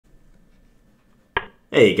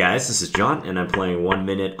Hey guys, this is John, and I'm playing 1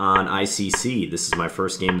 minute on ICC. This is my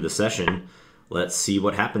first game of the session. Let's see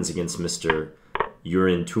what happens against Mr.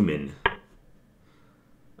 UrimyTumin.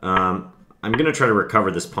 I'm going to try to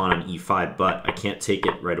recover this pawn on e5, but I can't take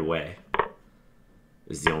it right away,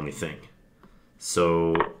 is the only thing.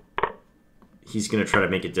 So he's going to try to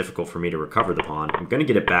make it difficult for me to recover the pawn. I'm going to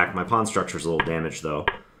get it back. My pawn structure is a little damaged, though.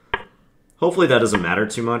 Hopefully that doesn't matter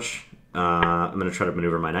too much. I'm going to try to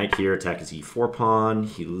maneuver my knight here, attack his e4 pawn.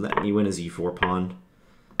 He let me win his e4 pawn.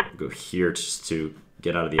 I'll go here just to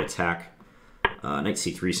get out of the attack. Knight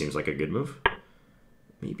c3 seems like a good move.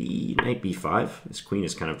 Maybe knight b5. This queen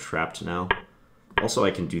is kind of trapped now. Also,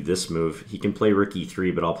 I can do this move. He can play rook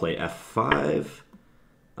e3, but I'll play f5.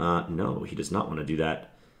 No, he does not want to do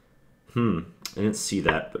that. I didn't see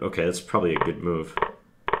that, but okay, that's probably a good move.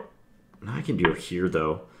 Now I can do it here,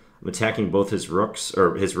 though. I'm attacking both his rooks,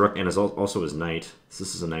 or his rook and also his knight. So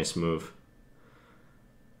this is a nice move.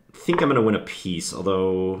 I think I'm going to win a piece,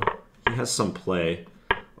 although he has some play.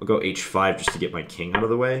 I'll go h5 just to get my king out of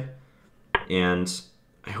the way. And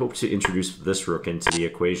I hope to introduce this rook into the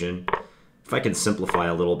equation. If I can simplify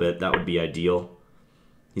a little bit, that would be ideal.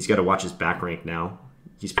 He's got to watch his back rank now.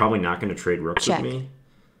 He's probably not going to trade rooks with me.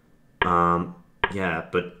 Yeah,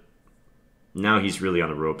 but now he's really on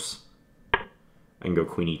the ropes. I can go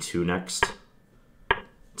queen e2 next.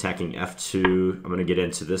 Attacking f2. I'm going to get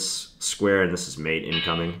into this square, and this is mate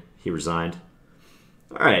incoming. He resigned.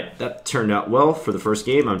 Alright, that turned out well for the first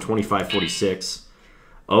game. I'm 25-46.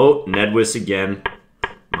 Oh, Nedwiss again.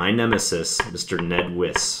 My nemesis, Mr.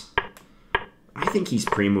 Nedwiss. I think he's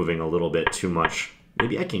pre-moving a little bit too much.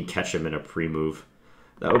 Maybe I can catch him in a pre-move.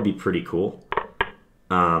 That would be pretty cool.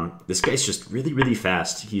 This guy's just really, really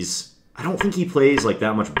fast. I don't think he plays like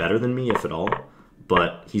that much better than me, if at all.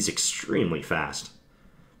 But he's extremely fast.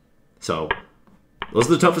 So, those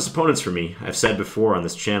are the toughest opponents for me. I've said before on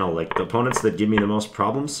this channel, like, the opponents that give me the most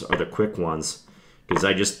problems are the quick ones. Because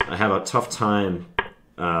I have a tough time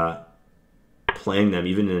playing them,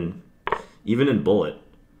 even in bullet.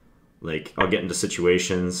 Like, I'll get into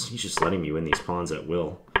situations, he's just letting me win these pawns at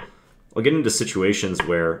will. I'll get into situations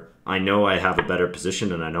where I know I have a better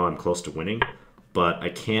position and I know I'm close to winning, but I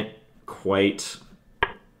can't quite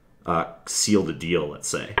seal the deal, let's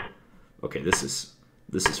say. Okay, this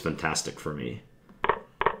is fantastic for me.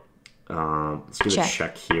 Let's give a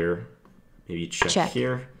check here. Maybe check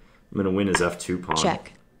here. I'm going to win his f2 pawn.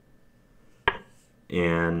 Check.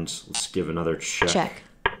 And let's give another check.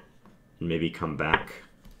 And maybe come back.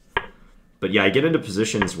 But yeah, I get into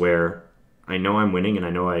positions where I know I'm winning and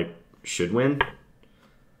I know I should win.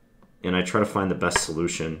 And I try to find the best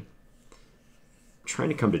solution. I'm trying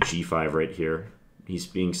to come to g5 right here. He's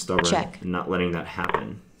being stubborn and not letting that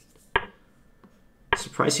happen. I'm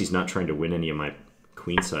surprised he's not trying to win any of my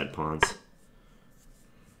queenside pawns.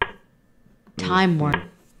 Time warning.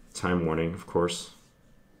 Time warning, of course.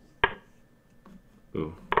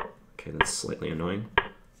 Ooh, okay, that's slightly annoying.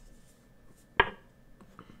 I'm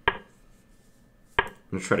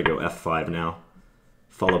gonna try to go f5 now,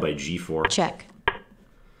 followed by g4. Check.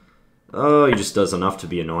 Oh, he just does enough to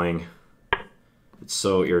be annoying. It's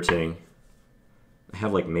so irritating. I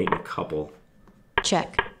have like mate and a couple.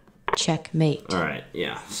 Check. Checkmate. Alright,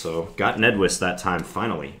 yeah, so got Nedwiss that time,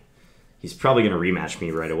 finally. He's probably going to rematch me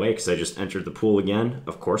right away because I just entered the pool again,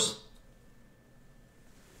 of course.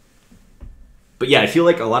 But yeah, I feel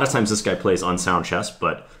like a lot of times this guy plays unsound chess,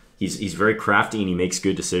 but he's very crafty and he makes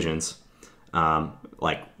good decisions.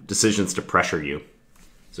 Like, decisions to pressure you.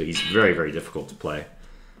 So he's very, very difficult to play.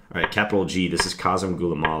 Alright, capital G, this is Kazim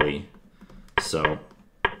Gulamali. So,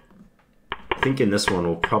 I think in this one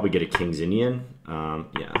we'll probably get a King's Indian.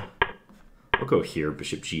 Yeah. I'll go here,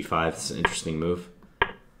 bishop g5. It's an interesting move.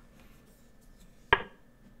 I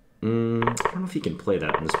don't know if he can play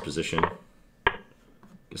that in this position.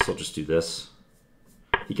 Guess I'll just do this.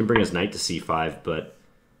 He can bring his knight to c5, but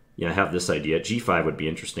yeah, I have this idea. g5 would be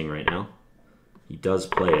interesting right now. He does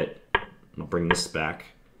play it. I'll bring this back.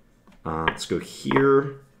 Let's go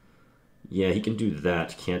here. Yeah, he can do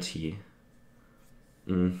that, can't he?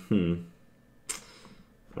 Alright,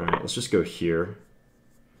 let's just go here.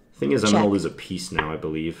 Thing is, I'm going to lose a piece now, I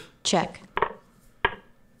believe. Check.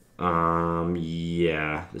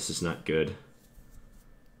 Yeah, this is not good.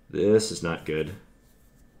 This is not good.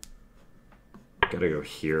 Gotta go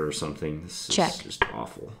here or something. This is just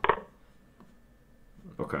awful.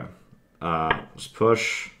 Okay. Let's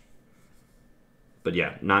push. But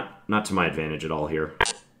yeah, not to my advantage at all here.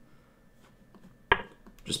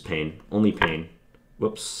 Just pain. Only pain.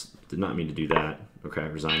 Whoops. Did not mean to do that. Okay,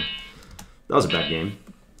 resign. That was a bad game.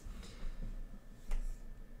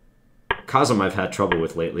 Kazim I've had trouble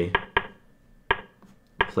with lately.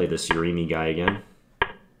 play this Urimi guy again.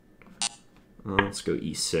 Let's go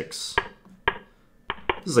e6. This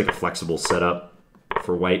is like a flexible setup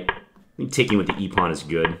for white. I think taking with the e-pawn is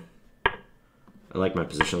good. I like my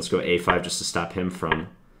position. Let's go a5 just to stop him from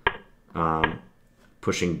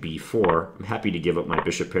pushing b4. I'm happy to give up my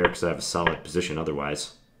bishop pair because I have a solid position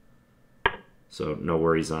otherwise. So no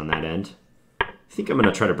worries on that end. I think I'm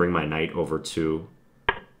going to try to bring my knight over to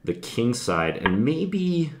the king side, and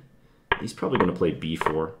maybe he's probably going to play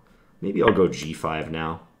b4. Maybe I'll go g5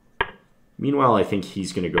 now. Meanwhile, I think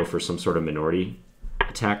he's going to go for some sort of minority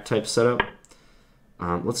attack type setup.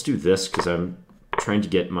 Let's do this because I'm trying to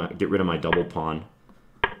get rid of my double pawn.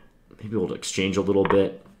 Maybe we'll exchange a little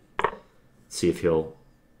bit. See if he'll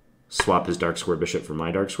swap his dark square bishop for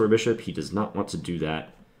my dark square bishop. He does not want to do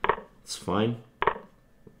that. It's fine.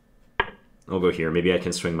 I'll go here. Maybe I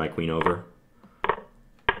can swing my queen over.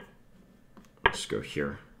 Just go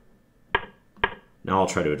here. Now I'll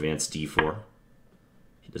try to advance d4.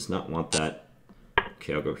 He does not want that.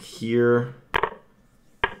 Okay, I'll go here.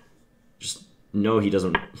 Just no, he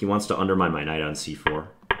doesn't. He wants to undermine my knight on c4.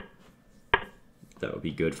 That would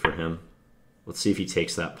be good for him. Let's see if he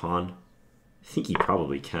takes that pawn. I think he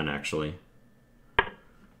probably can, actually.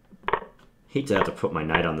 Hate to have to put my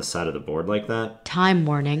knight on the side of the board like that. Time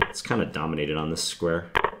warning. It's kind of dominated on this square.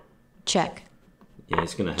 Check. Yeah,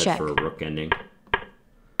 he's going to head Check. for a rook ending.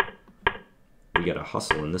 We got to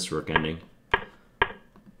hustle in this rook ending.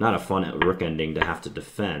 Not a fun rook ending to have to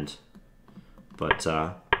defend. But,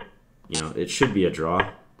 you know, it should be a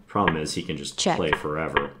draw. Problem is he can just Check. play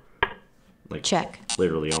forever. Like, Check.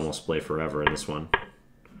 literally almost play forever in this one.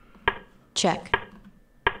 Check.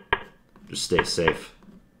 Just stay safe.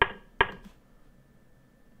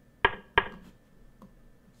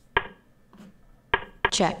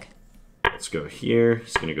 Check. Let's go here.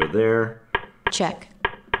 He's going to go there. Check.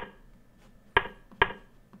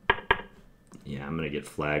 Yeah, I'm going to get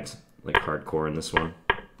flagged like hardcore in this one.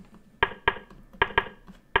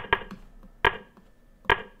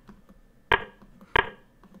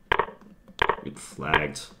 Get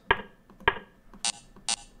flagged.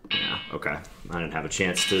 Yeah, okay. I didn't have a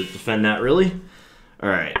chance to defend that, really. All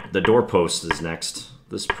right, the doorpost is next.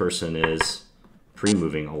 This person is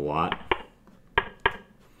pre-moving a lot.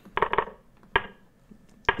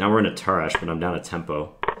 Now we're in a Tarash, but I'm down a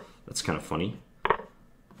tempo. That's kind of funny.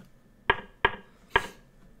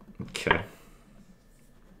 Okay.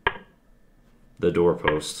 The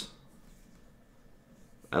doorpost.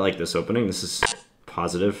 I like this opening. This is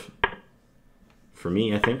positive for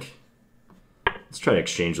me, I think. Let's try to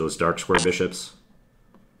exchange those dark square bishops.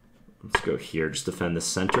 Let's go here. Just defend the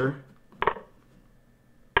center.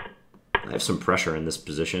 I have some pressure in this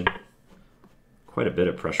position. Quite a bit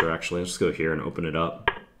of pressure, actually. Let's go here and open it up.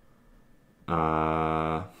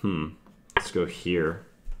 Let's go here.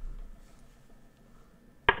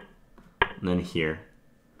 And then here.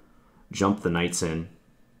 Jump the knights in.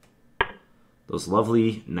 Those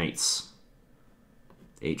lovely knights.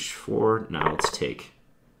 H4. Now let's take.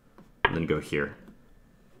 And then go here.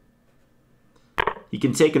 He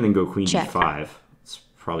can take and then go queen Check. d5. That's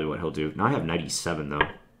probably what he'll do. Now I have knight e7, though,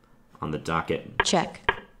 on the docket. Check.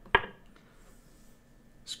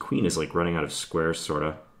 This queen is like running out of squares, sort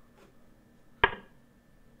of.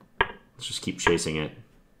 Let's just keep chasing it.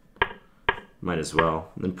 Might as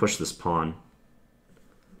well. And then push this pawn.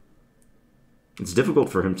 It's difficult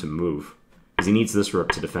for him to move, because he needs this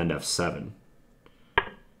rook to defend f7.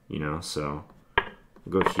 You know, so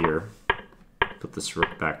we'll go here. Put this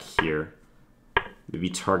rook back here. Maybe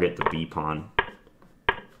target the b pawn.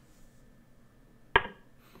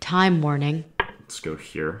 Time warning. Let's go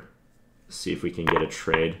here. See if we can get a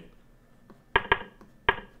trade.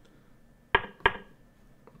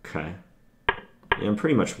 Okay. Yeah, I'm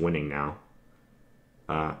pretty much winning now.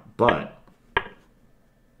 But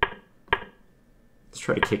let's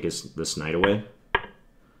try to kick this knight away.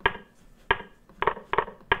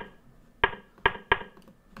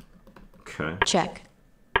 Okay. Check.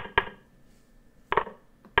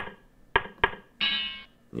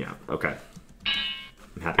 Yeah, okay.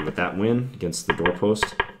 I'm happy with that win against the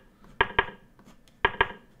doorpost.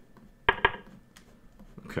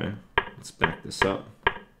 Okay, let's back this up.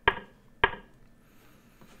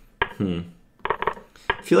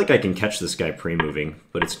 I feel like I can catch this guy pre-moving,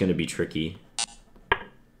 but it's going to be tricky.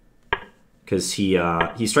 Because he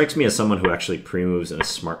strikes me as someone who actually pre-moves in a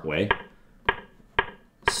smart way.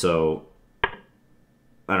 So,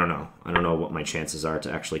 I don't know. I don't know what my chances are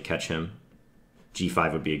to actually catch him.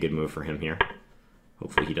 G5 would be a good move for him here.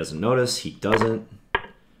 Hopefully he doesn't notice. He doesn't.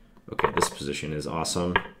 Okay, this position is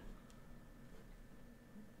awesome.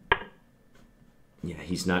 Yeah,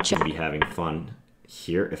 he's not going to be having fun.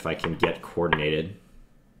 here if I can get coordinated.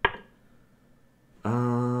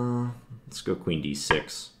 Let's go queen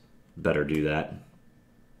d6. Better do that.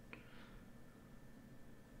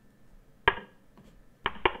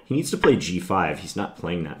 He needs to play g5. He's not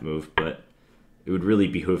playing that move, but it would really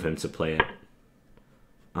behoove him to play it.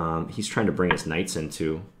 He's trying to bring his knights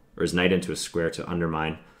into, or his knight into a square to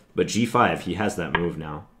undermine. But g5, he has that move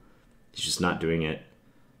now. He's just not doing it.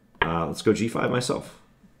 Let's go g5 myself.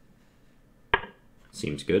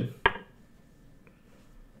 Seems good. I'm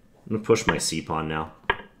going to push my c-pawn now.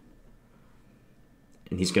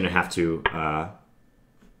 And he's going to have to...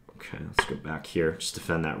 okay, let's go back here. Just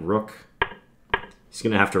defend that rook. He's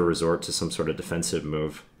going to have to resort to some sort of defensive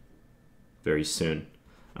move very soon.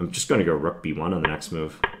 I'm just going to go rook b1 on the next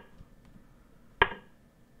move.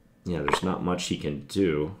 Yeah, there's not much he can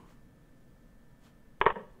do.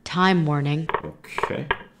 Time warning. Okay.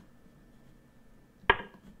 I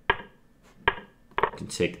can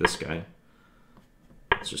take this guy.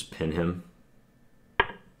 Let's just pin him.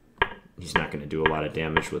 He's not going to do a lot of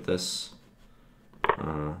damage with this.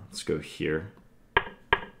 Let's go here.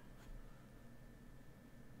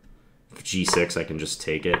 For g6, I can just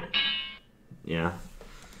take it. Yeah.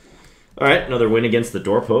 All right, another win against the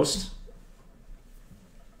doorpost.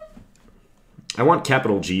 I want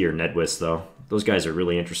capital G or Nedwis, though. Those guys are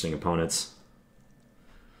really interesting opponents.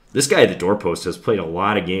 This guy at the doorpost has played a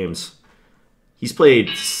lot of games. He's played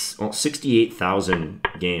 68,000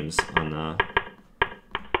 games on the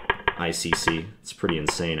ICC. It's pretty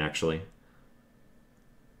insane, actually.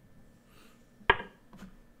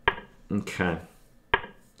 Okay.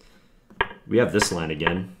 We have this line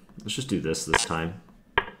again. Let's just do this time.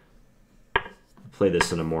 Play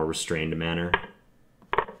this in a more restrained manner.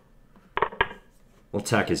 We'll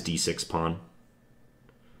attack his d6 pawn.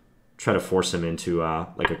 Try to force him into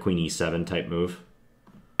like a queen e7 type move.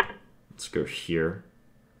 Let's go here.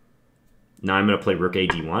 Now I'm going to play rook a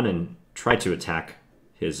d1 and try to attack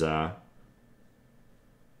his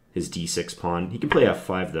d6 pawn. He can play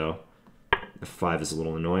f5 though. f5 is a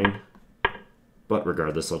little annoying. But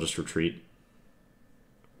regardless, I'll just retreat.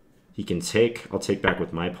 He can take. I'll take back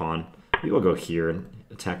with my pawn. Maybe I'll go here and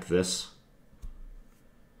attack this.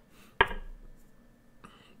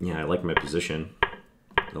 Yeah, I like my position.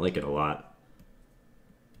 I like it a lot.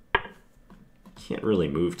 Can't really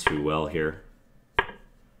move too well here. I'm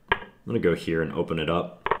going to go here and open it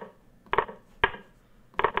up.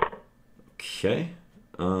 Okay.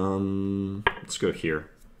 Let's go here.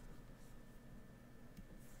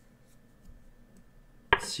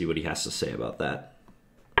 Let's see what he has to say about that.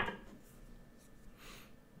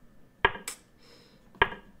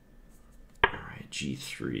 Alright,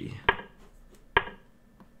 g3.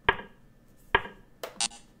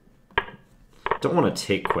 Don't want to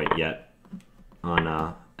take quite yet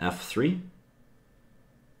on f3. I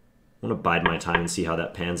want to bide my time and see how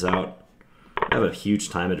that pans out. I have a huge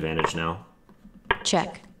time advantage now.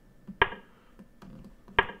 Check.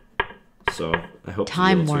 So I hope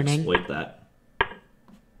Time to be able to warning. exploit that.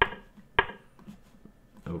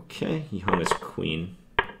 Okay, he hung his queen.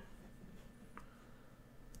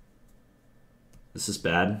 This is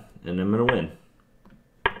bad, and I'm going to win.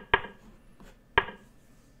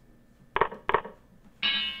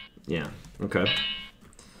 Yeah, okay.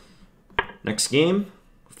 Next game,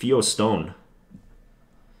 fiostone.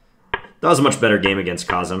 That was a much better game against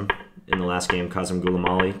Kazim in the last game. Kazim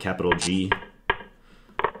Gulamali, capital G.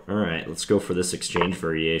 Alright, let's go for this exchange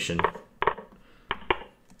variation.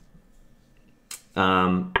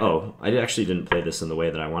 Oh, I actually didn't play this in the way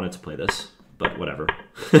that I wanted to play this, but whatever.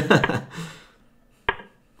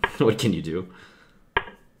 What can you do?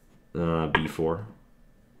 B4.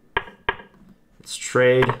 Let's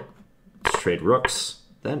trade. Let's trade rooks.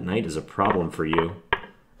 That knight is a problem for you.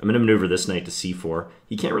 I'm going to maneuver this knight to c4.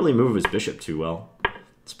 He can't really move his bishop too well.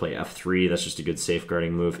 Let's play f3. That's just a good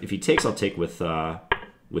safeguarding move. If he takes, I'll take with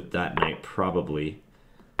that knight, probably.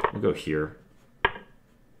 We'll go here.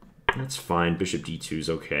 That's fine. Bishop d2 is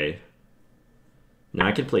okay. Now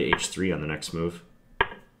I can play h3 on the next move.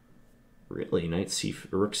 Really? Knight c...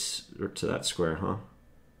 rook to that square, huh?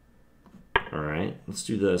 Alright, let's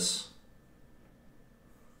do this.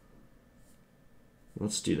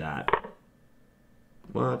 Let's do that.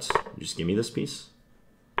 What? You just give me this piece?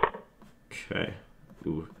 Okay.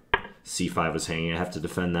 Ooh. c5 was hanging. I have to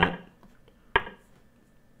defend that.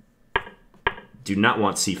 Do not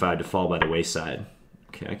want c5 to fall by the wayside.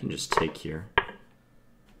 Okay, I can just take here.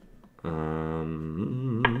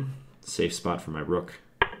 Safe spot for my rook.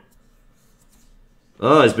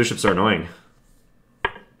 Oh, his bishops are annoying.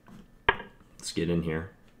 Let's get in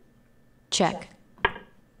here. Check.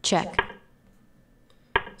 Check.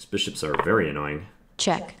 His bishops are very annoying.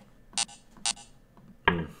 Check.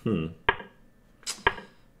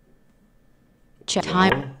 Check.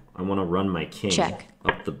 Time. Well, I want to run my king Check.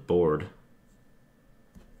 up the board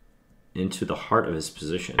into the heart of his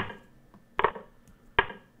position.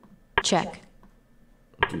 Check.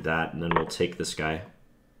 We'll do that, and then we'll take this guy.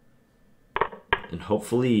 And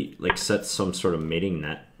hopefully, like, set some sort of mating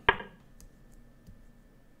net.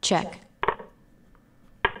 Check.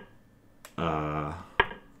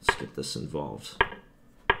 Let's get this involved.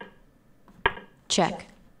 Check.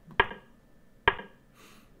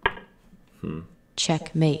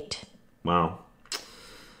 Checkmate. Wow.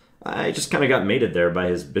 I just kind of got mated there by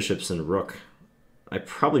his bishops and rook. I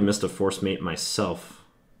probably missed a force mate myself.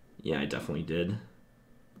 Yeah, I definitely did.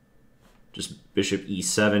 Just bishop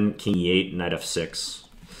e7, king e8, knight f6.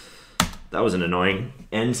 That was an annoying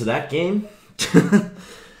end to that game.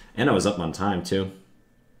 And I was up on time, too.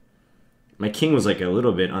 My king was like a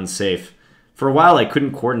little bit unsafe. For a while, I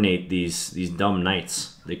couldn't coordinate these dumb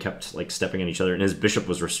knights. They kept like stepping on each other, and his bishop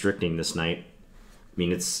was restricting this knight. I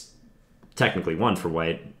mean, it's technically won for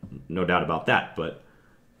white, no doubt about that, but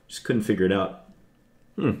just couldn't figure it out.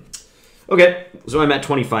 Okay, so I'm at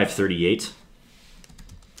 25-38.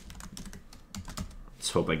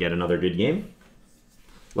 Let's hope I get another good game.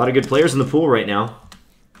 A lot of good players in the pool right now.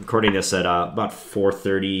 Recording this at about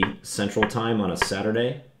 4:30 Central Time on a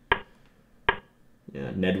Saturday.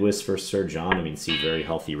 Yeah, Nedwis versus Sir John. I mean, see very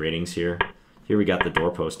healthy ratings here. Here we got the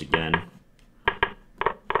doorpost again.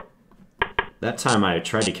 That time I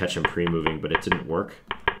tried to catch him pre-moving, but it didn't work.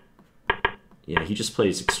 Yeah, he just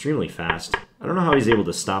plays extremely fast. I don't know how he's able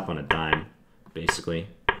to stop on a dime, basically.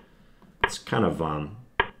 It's kind of,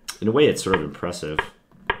 in a way, it's sort of impressive.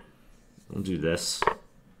 We'll do this.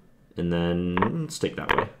 And then, let's take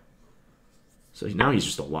that way. So now he's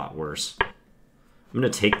just a lot worse. I'm going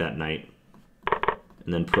to take that knight.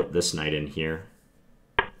 And then put this knight in here.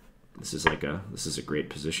 This is a great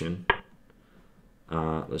position.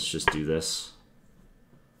 Let's just do this.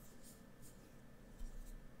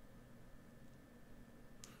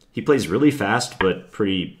 He plays really fast, but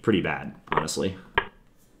pretty bad, honestly.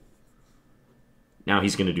 Now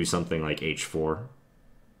he's going to do something like h4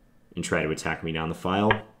 and try to attack me down the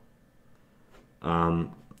file.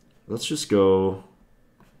 Let's just go.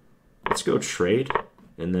 Let's go trade,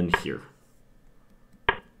 and then here.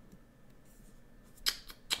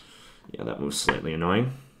 Yeah, that move's slightly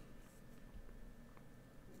annoying.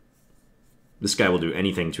 This guy will do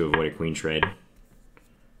anything to avoid a queen trade.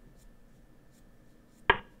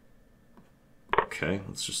 Okay,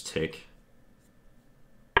 let's just take.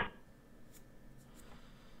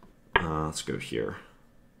 Let's go here.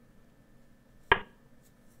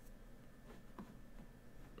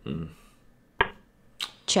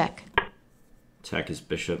 Check. Attack his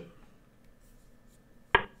bishop.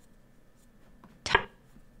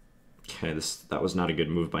 Okay, that was not a good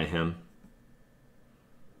move by him.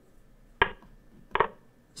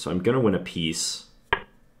 So I'm gonna win a piece.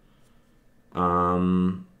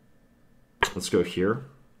 Let's go here.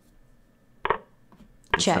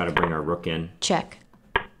 Let's Check. try to bring our rook in. Check.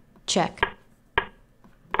 Check.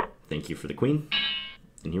 Thank you for the queen.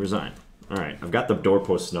 And he resigned. Alright, I've got the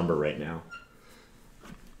doorpost number right now.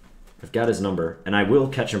 I've got his number, and I will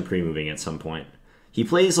catch him pre-moving at some point. He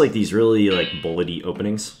plays like these really like bullety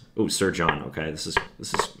openings. Oh, Sir John. Okay, this is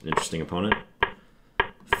an interesting opponent.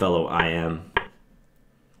 Fellow IM.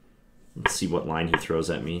 Let's see what line he throws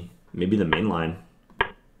at me. Maybe the main line.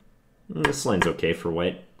 This line's okay for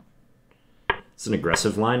white. It's an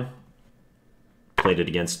aggressive line. Played it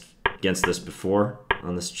against this before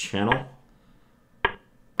on this channel.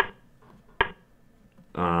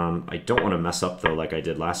 I don't want to mess up though like I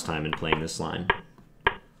did last time in playing this line.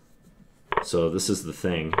 So this is the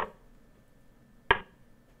thing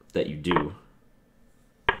that you do.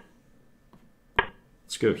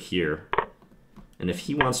 Let's go here. And if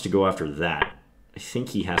he wants to go after that, I think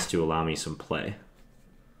he has to allow me some play.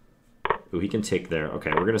 Ooh, he can take there.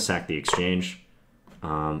 Okay, we're going to sack the exchange.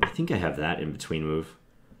 I think I have that in between move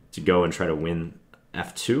to go and try to win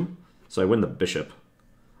f2. So I win the bishop.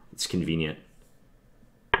 It's convenient.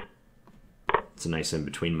 It's a nice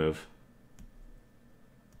in-between move.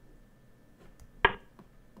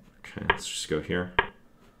 Okay, let's just go here.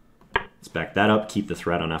 Let's back that up, keep the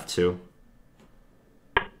threat on f2.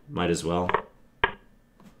 Might as well.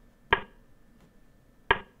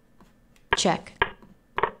 Check.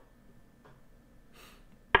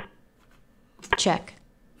 Check.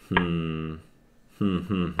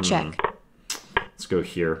 Check. Let's go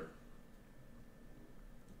here.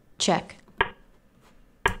 Check.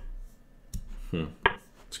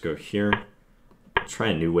 Let's go here. Try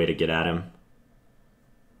a new way to get at him.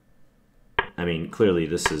 I mean, clearly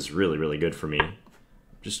this is really, really good for me.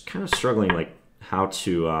 Just kind of struggling, like, how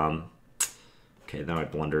to... Okay, now I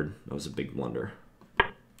blundered. That was a big blunder.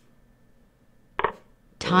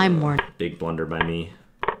 Time warning. Big blunder by me.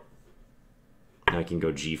 Now I can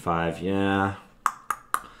go g5. Yeah.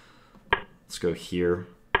 Let's go here.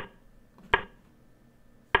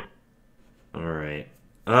 Alright.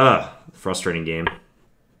 Frustrating game.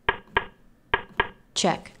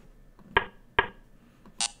 Check.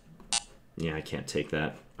 Yeah, I can't take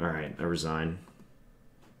that. Alright, I resign.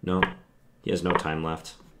 No. He has no time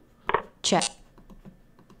left. Check.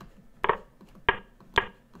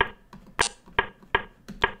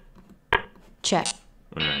 Check.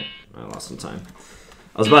 Alright, I lost some time.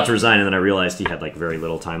 I was about to resign and then I realized he had like very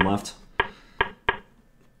little time left.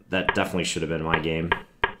 That definitely should have been my game.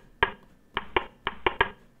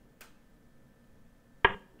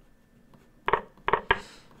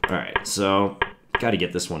 Alright, so got to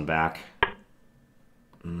get this one back.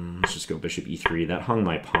 Let's just go bishop e3. That hung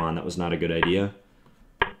my pawn. That was not a good idea.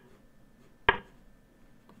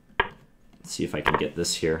 Let's see if I can get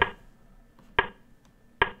this here.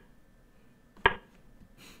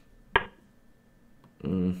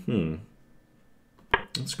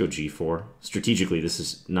 Let's go g4. Strategically, this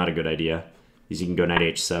is not a good idea, because you can go knight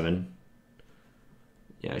h7.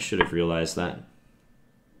 Yeah, I should have realized that.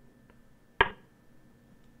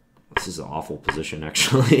 This is an awful position,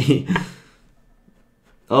 actually.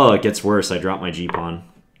 Oh, it gets worse. I dropped my g-pawn.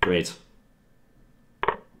 Great.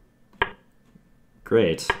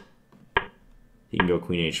 Great. He can go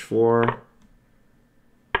queen h4.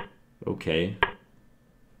 Okay.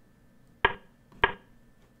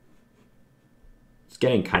 It's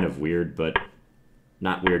getting kind of weird, but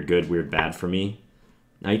not weird good, weird bad for me.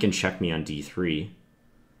 Now you can check me on d3.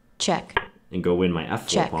 Check. And go win my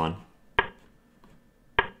f4 pawn.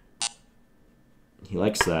 He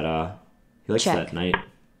likes that, he likes that knight.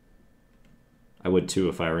 I would too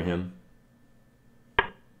if I were him.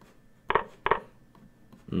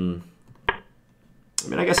 I mean,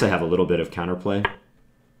 I guess I have a little bit of counterplay.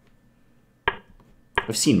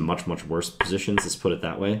 I've seen much, much worse positions, let's put it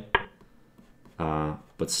that way.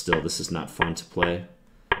 But still, this is not fun to play.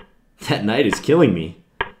 That knight is killing me.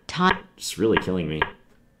 Time. Just really killing me.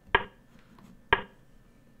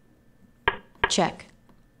 Check.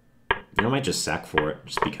 I might just sack for it,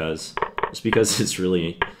 just because it's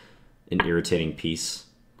really an irritating piece.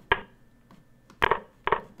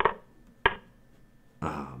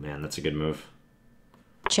 Oh man, that's a good move.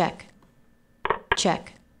 Check.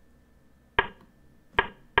 Check.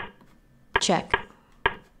 Check.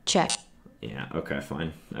 Check. Yeah, okay,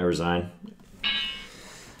 fine. I resign.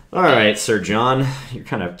 Alright, Sir John, you're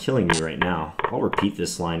kind of killing me right now. I'll repeat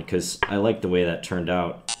this line because I like the way that turned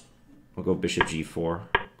out. I'll go bishop g4.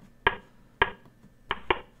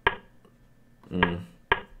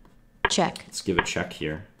 Check. Let's give a check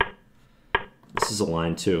here. This is a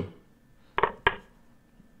line too.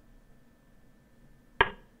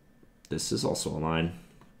 This is also a line.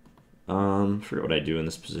 Forget what I do in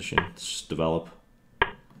this position. Let's just develop.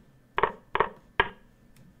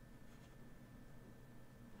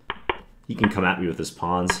 He can come at me with his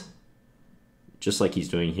pawns, just like he's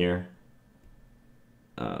doing here.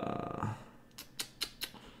 Okay,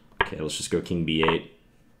 let's just go king b8.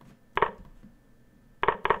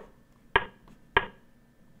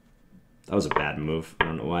 That was a bad move. I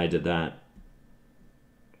don't know why I did that.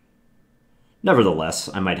 Nevertheless,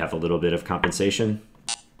 I might have a little bit of compensation.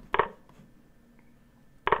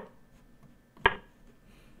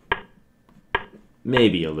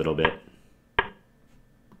 Maybe a little bit.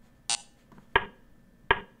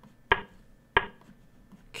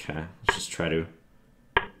 Okay, let's just try to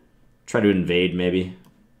invade maybe.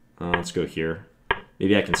 Let's go here.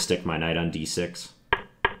 Maybe I can stick my knight on d6.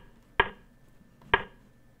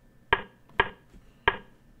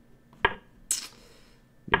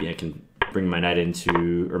 Maybe I can bring my knight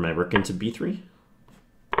into, or my rook into b3.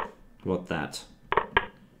 How about that?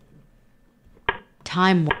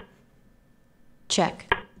 Time.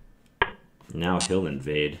 Check. Now he'll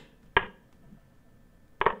invade.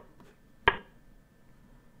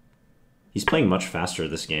 He's playing much faster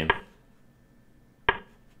this game.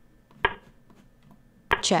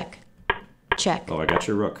 Check. Check. Oh, I got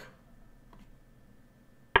your rook.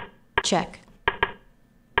 Check.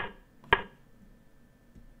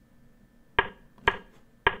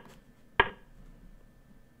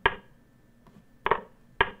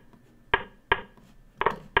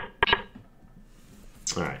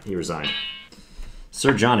 Alright, he resigned.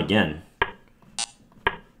 Sir John again.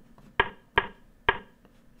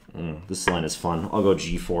 This line is fun. I'll go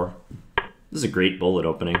g4. This is a great bullet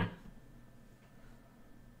opening.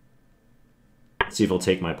 See if he'll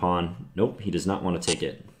take my pawn. Nope, he does not want to take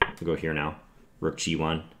it. I'll go here now. Rook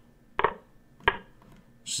G1.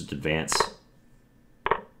 Just advance.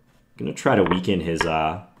 Gonna try to weaken his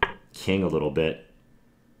king a little bit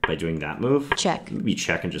by doing that move. Check. Maybe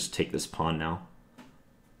check and just take this pawn now.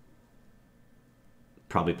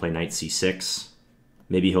 Probably play knight c6.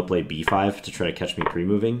 Maybe he'll play b5 to try to catch me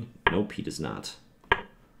pre-moving. Nope, he does not.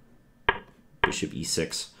 Bishop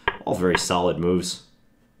e6. All very solid moves.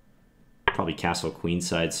 Probably castle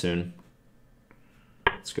queenside soon.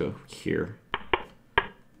 Let's go here.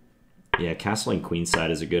 Yeah, castling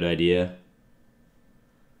queenside is a good idea.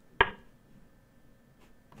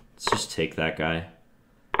 Let's just take that guy.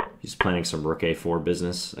 He's planning some rook a4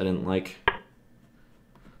 business I didn't like.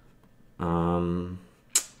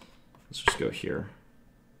 Let's just go here.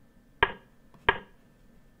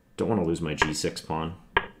 Don't want to lose my g6 pawn.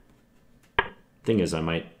 Thing is, I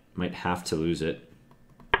might have to lose it.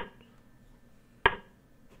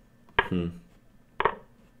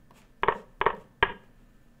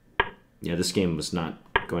 Yeah, this game was not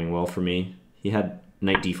going well for me. He had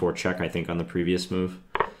knight d4 check, I think, on the previous move.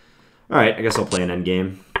 Alright, I guess I'll play an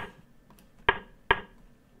endgame.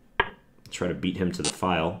 Try to beat him to the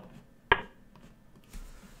file.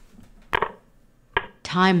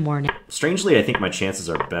 Time warning. Strangely, I think my chances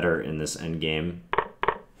are better in this endgame.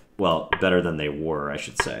 Well, better than they were, I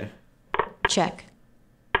should say. Check.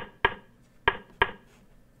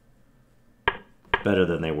 Better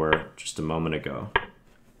than they were just a moment ago.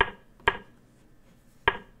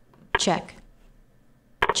 Check.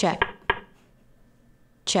 Check.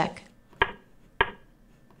 Check.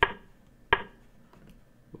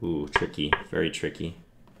 Ooh, tricky. Very tricky.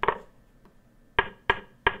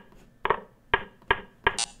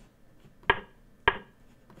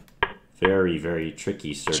 Very, very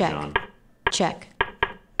tricky, Sir Check. John. Check.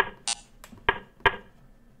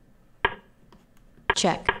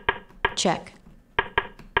 Check. Check.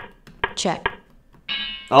 Check.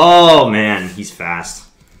 Oh man, he's fast.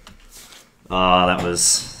 Oh, that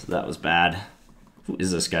was bad. Who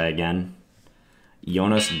is this guy again?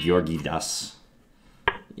 Georgiadis.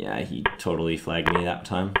 Yeah, he totally flagged me that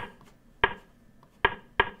time.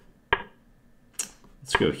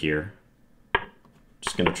 Let's go here.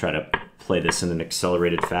 Just gonna try to play this in an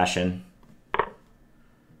accelerated fashion.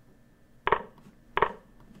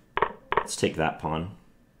 Let's take that pawn.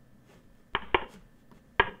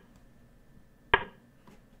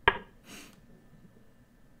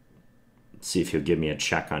 Let's see if he'll give me a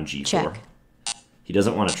check on g4. Check. He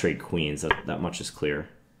doesn't want to trade queens, that much is clear.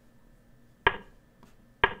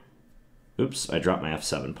 Oops, I dropped my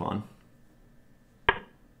f7 pawn.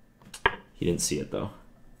 He didn't see it though.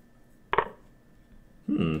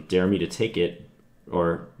 Dare me to take it,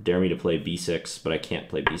 or dare me to play b6, but I can't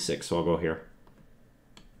play b6, so I'll go here.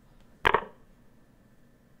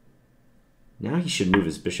 Now he should move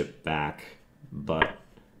his bishop back, but...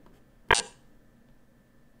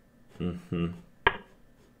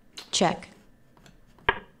 Check.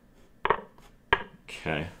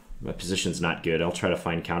 Okay, my position's not good. I'll try to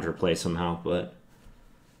find counterplay somehow, but...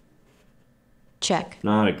 Check.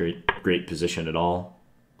 Not a great position at all.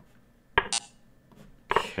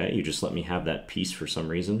 Okay, you just let me have that piece for some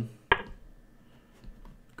reason.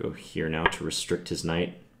 Go here now to restrict his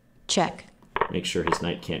knight. Check. Make sure his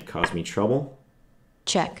knight can't cause me trouble.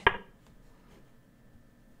 Check.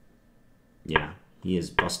 Yeah, he is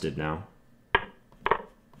busted now.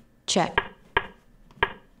 Check.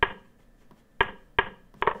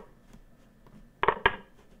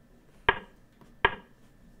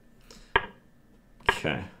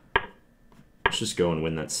 Okay. Let's just go and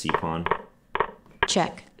win that c-pawn.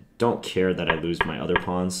 Check. Don't care that I lose my other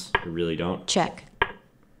pawns. I really don't. Check.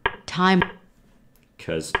 Time.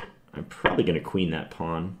 Because I'm probably going to queen that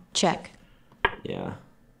pawn. Check. Yeah,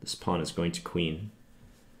 this pawn is going to queen.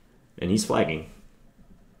 And he's flagging.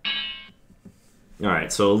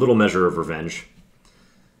 Alright, so a little measure of revenge.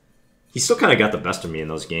 He still kind of got the best of me in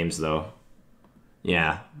those games, though.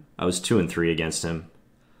 Yeah, I was 2-3 against him.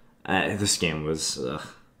 This game was...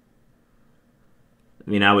 I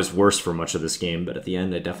mean, I was worse for much of this game, but at the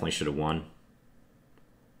end, I definitely should have won.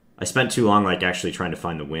 I spent too long, like, actually trying to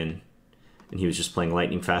find the win. And he was just playing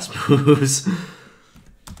lightning fast moves.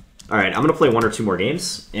 Alright, I'm going to play one or two more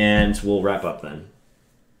games, and we'll wrap up then.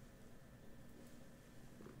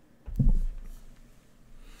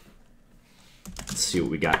 Let's see what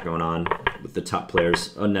we got going on with the top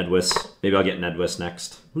players. Oh, Nedwis. Maybe I'll get Nedwis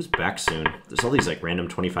next. Who's back soon? There's all these, like, random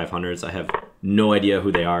 2500s. I have no idea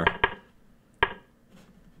who they are.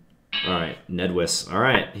 Alright, Nedwis.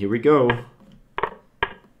 Alright, here we go.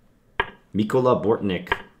 Mykola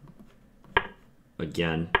Bortnyk.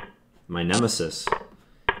 Again. my nemesis.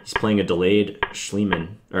 He's playing a delayed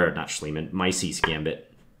Schliemann, or not Schliemann, Mises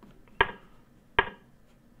gambit.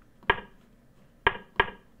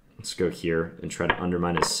 Let's go here and try to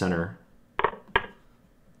undermine his center.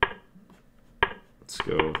 Let's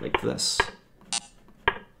go like this.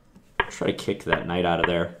 Try to kick that knight out of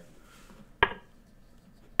there.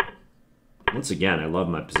 Once again, I love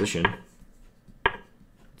my position.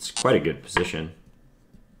 It's quite a good position.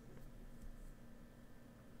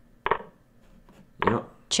 Yep.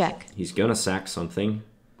 Check. He's gonna sack something.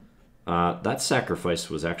 That sacrifice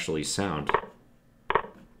was actually sound.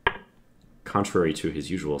 Contrary to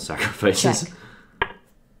his usual sacrifices. Check.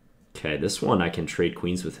 Okay, this one I can trade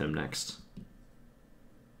queens with him next.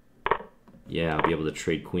 Yeah, I'll be able to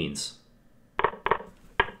trade queens.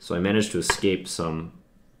 So I managed to escape some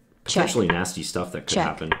potentially nasty stuff that could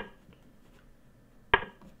happen.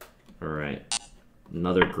 Alright.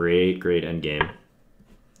 Another great endgame.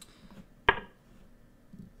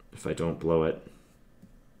 If I don't blow it.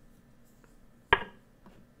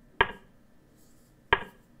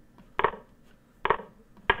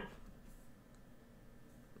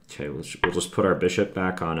 Okay, we'll just put our bishop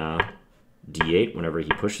back on d8 whenever he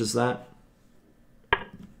pushes that.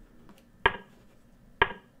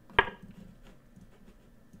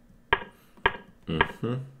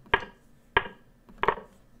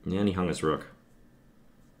 Yeah, and he hung his rook.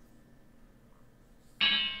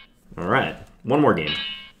 Alright, one more game.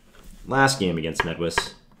 Last game against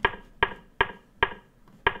Medwis.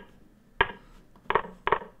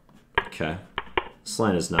 Okay. This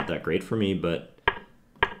line is not that great for me, but,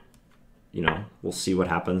 you know, we'll see what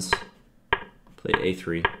happens. Play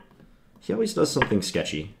a3. He always does something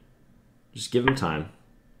sketchy. Just give him time.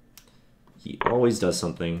 He always does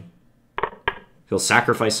something. He'll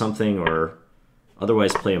sacrifice something or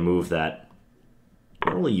otherwise play a move that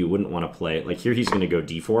normally you wouldn't want to play. Like here he's going to go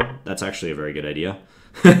d4. That's actually a very good idea.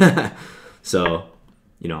 So,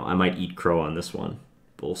 you know, I might eat crow on this one.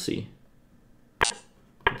 But we'll see.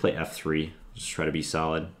 I'll play f3. Just try to be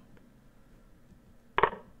solid.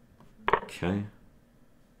 Okay.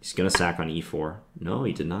 He's going to sack on e4. No,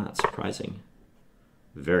 he did not. Surprising.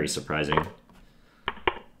 Very surprising.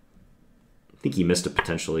 I think he missed a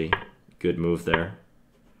potentially good move there.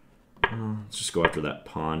 Let's just go after that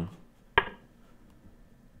pawn. I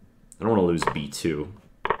don't want to lose b2.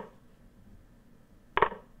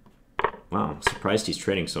 Wow, I'm surprised he's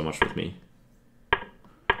trading so much with me.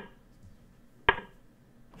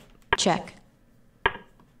 Check.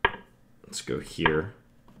 Let's go here.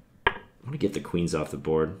 I want to get the queens off the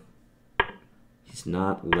board. He's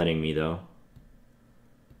not letting me, though.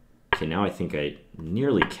 Okay, now I think I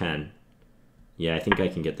nearly can. Yeah, I think I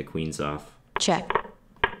can get the queens off. Check.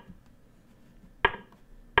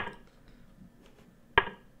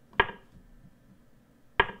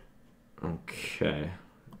 Okay.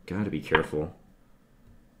 Gotta be careful.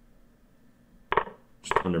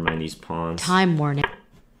 Just undermine these pawns. Time warning.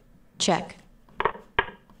 Check.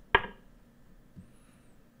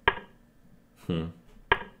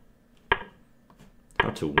 How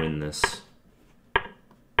to win this?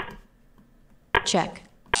 Check.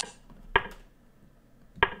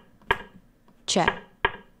 Check.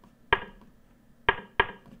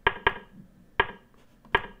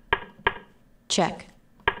 Check.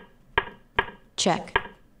 Check.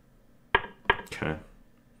 Okay.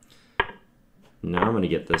 Now I'm gonna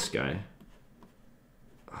get this guy.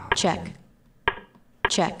 Check.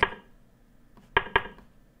 Check.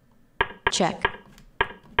 Check.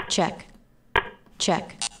 Check.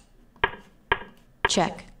 Check.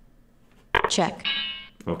 Check. Check.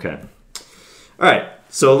 Okay. All right.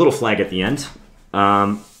 So a little flag at the end.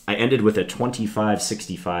 I ended with a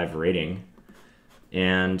 25-65 rating.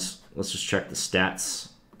 And let's just check the stats.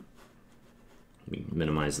 Let me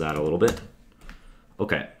minimize that a little bit.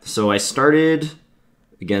 Okay. So I started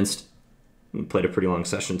against, we played a pretty long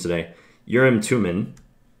session today, UrimyTumin.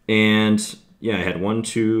 And yeah, I had 1,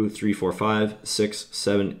 2, 3, 4, 5, 6,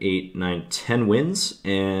 7, 8, 9, 10 wins.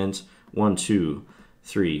 And 1, 2,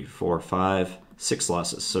 3, 4, 5, 6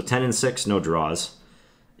 losses. So 10 and 6, no draws.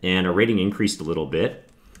 And our rating increased a little bit.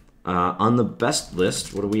 On the best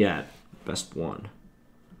list, what are we at? Best one.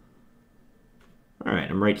 All right,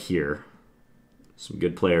 I'm right here. Some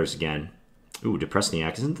good players again. Ooh,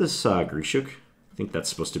 Depresniak. Isn't this Grishuk? I think that's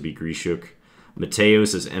supposed to be Grishuk.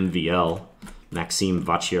 Mateos is MVL. Maxime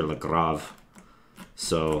Vachier-Lagrave.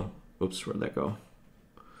 So, oops, where'd that go?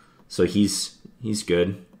 So he's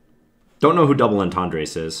good. Don't know who Double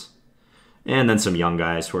Entendres is. And then some young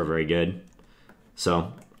guys who are very good.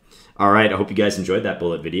 So, all right, I hope you guys enjoyed that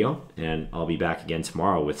bullet video. And I'll be back again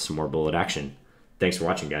tomorrow with some more bullet action. Thanks for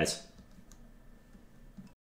watching, guys.